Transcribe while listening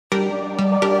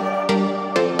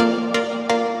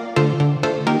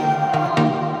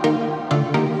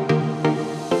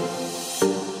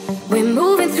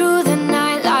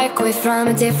from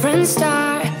a different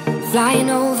star, flying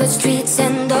over streets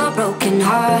and the broken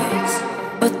hearts.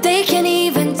 But they can't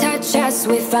even touch us,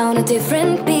 we found a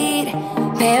different beat.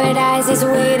 Paradise is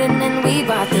waiting and we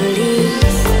bought the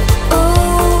leaves.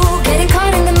 Ooh, getting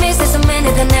caught in the mist, there's so many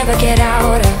that never get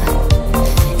out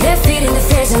of. They're feeding the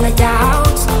fears and the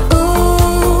doubts.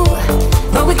 Ooh,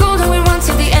 but we go and we run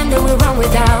to the end and we run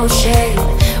without shame.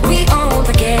 We own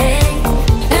the game.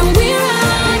 And we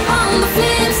ride on the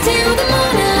flames till the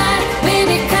morning light.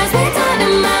 Baby, cause we're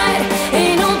dynamite.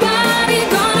 Ain't nobody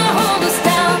gonna hold us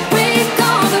down. Break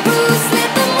all the rules, let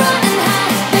them run and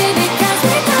hide. Baby, cause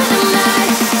we're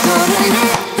dynamite. Gonna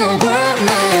let the world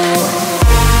know.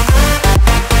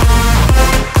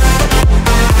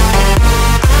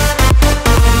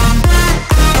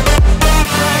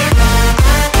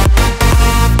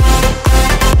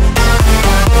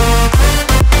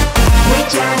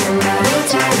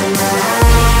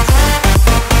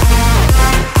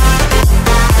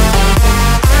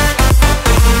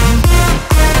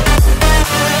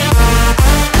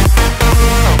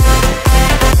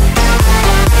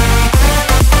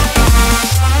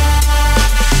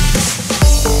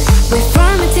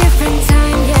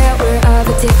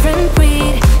 Different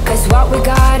breed, cause what we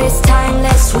got is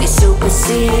timeless, we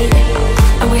supersede.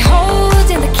 And we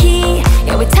hold in the key,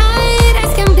 yeah, we're tight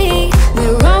as can be.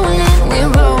 We're rolling,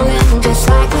 just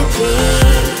like we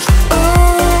please.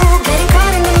 Ooh, getting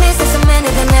caught in the mist, there's so many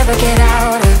that never get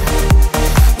out of.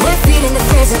 We're feeding the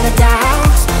fears and the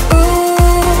doubts.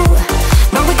 Ooh,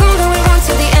 but we go and we run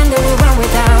to the end and we run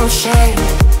without shame.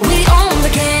 We own the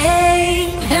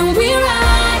game, and we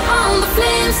ride on the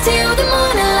flames till the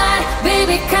morning light.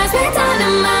 Baby, cause we're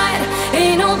dynamite.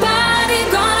 Ain't nobody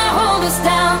gonna hold us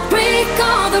down. Break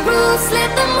all the rules,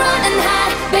 let them run and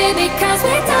hide. Baby, cause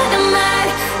we're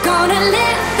dynamite. Gonna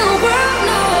let the world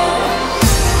know.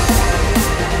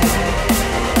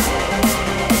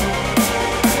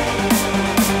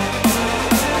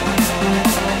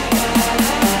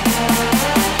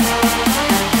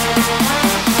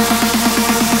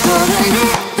 Gonna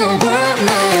let the world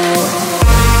know.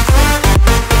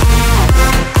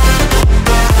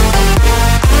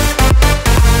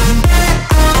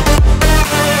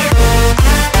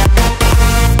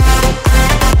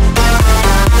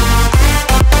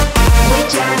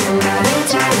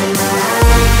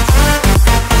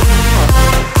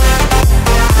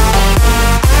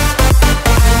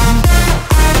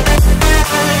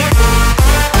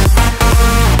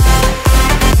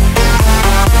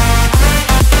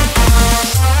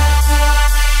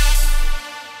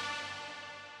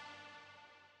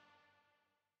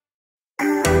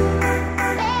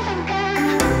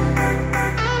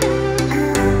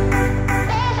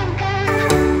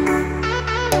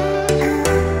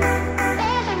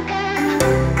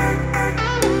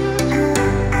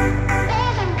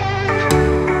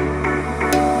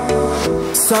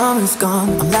 Summer's gone,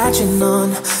 I'm latching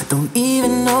on. Don't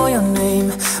even know your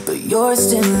name, but you're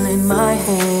still in my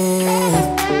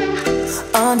head.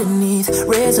 Underneath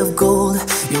rays of gold,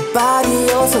 your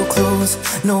body oh so close.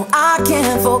 No, I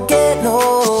can't forget, no.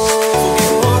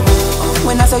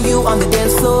 When I saw you on the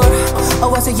dance floor,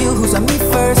 oh, I saw you who saw me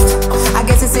first. I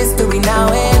guess it's history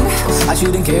now and I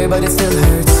shouldn't care, but it still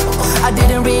hurts. I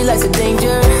didn't realize the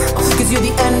danger, cause you're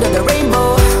the end of the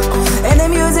rainbow. And the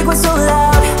music was so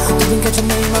loud, didn't catch your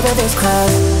name over this crowd.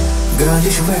 Girl,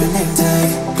 you should wear a name tag,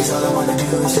 cause all I wanna do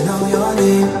is to know your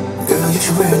name. Girl, you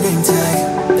should wear a name tag,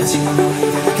 that's the only way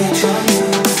that I get your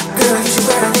name. Girl, you should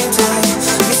wear a name tag,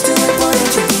 it's too important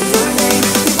to be your name.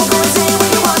 People go insane when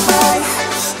you walk by.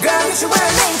 Girl, you should wear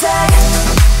a name tag.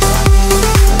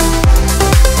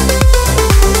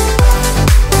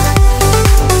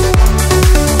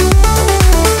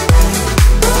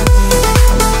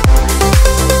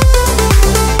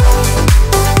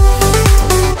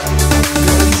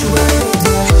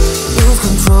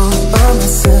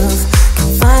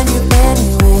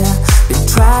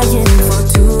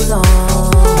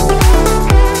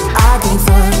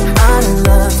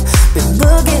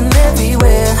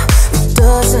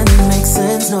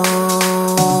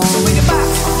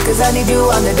 I need you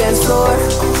on the dance floor,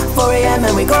 4 AM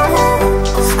and we go home.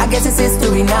 I guess it's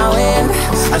history now and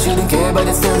I shouldn't care, but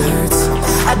it still hurts.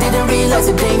 I didn't realize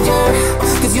the danger,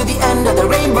 cause you're the end of the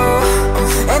rainbow.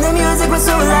 And the music was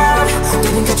so loud,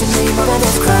 didn't catch your name over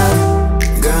this crowd.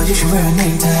 Girl, you should wear a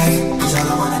name tag, cause all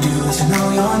I wanna do is to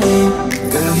know your name.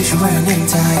 Girl, you should wear a name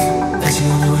tag, that's the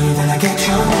only way that I get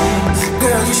your name.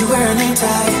 Girl, you should wear a name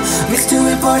tag, it's too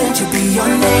important to be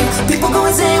your name. People go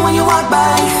insane when you walk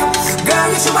by. Girl,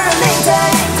 you should wear a name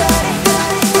tag.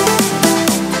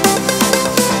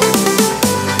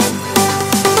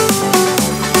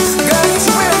 Girl, you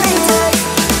should wear a name tag.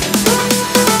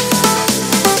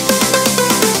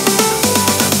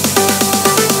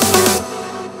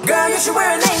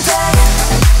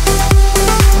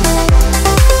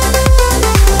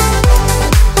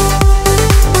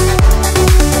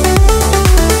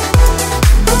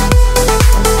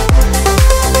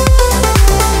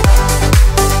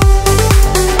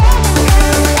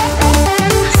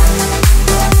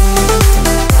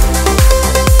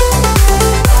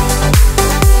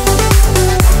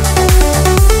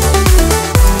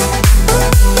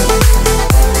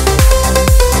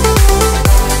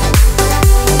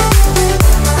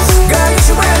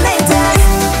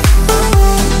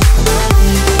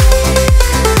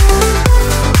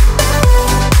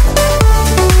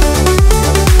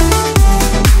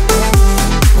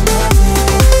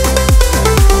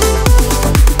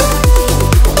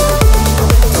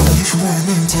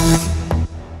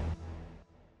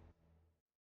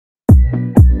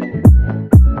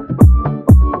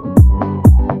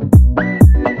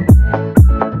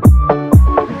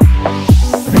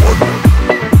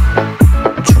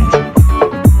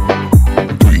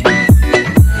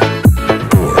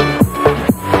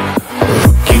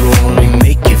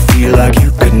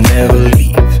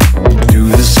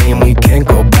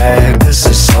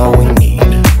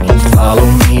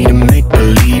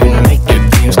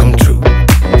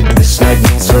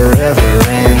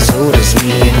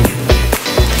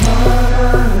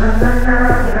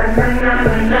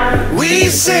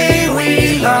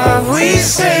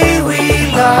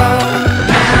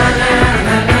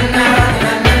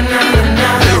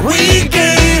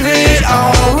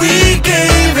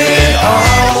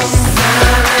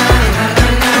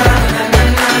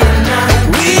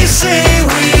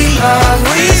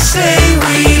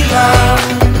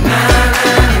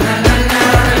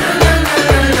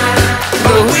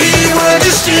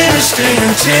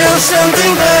 until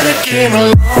something better came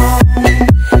along.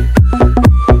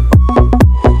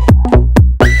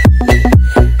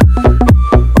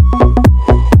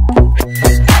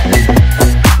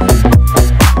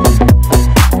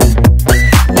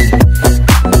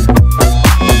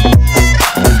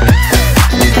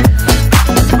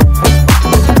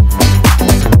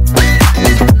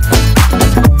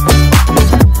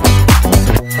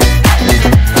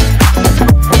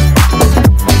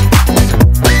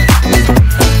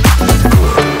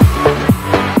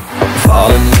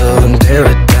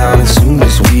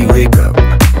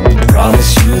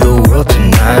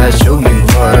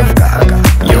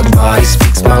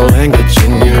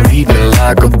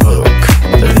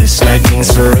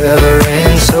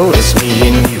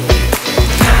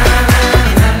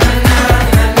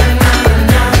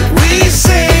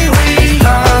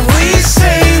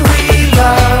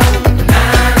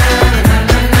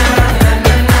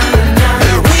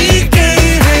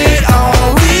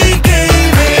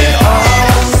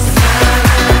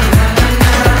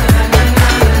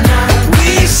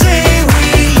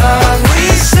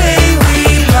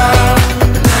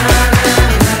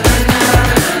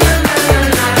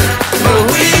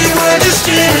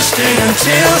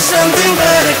 Until something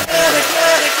better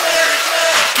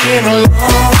came along.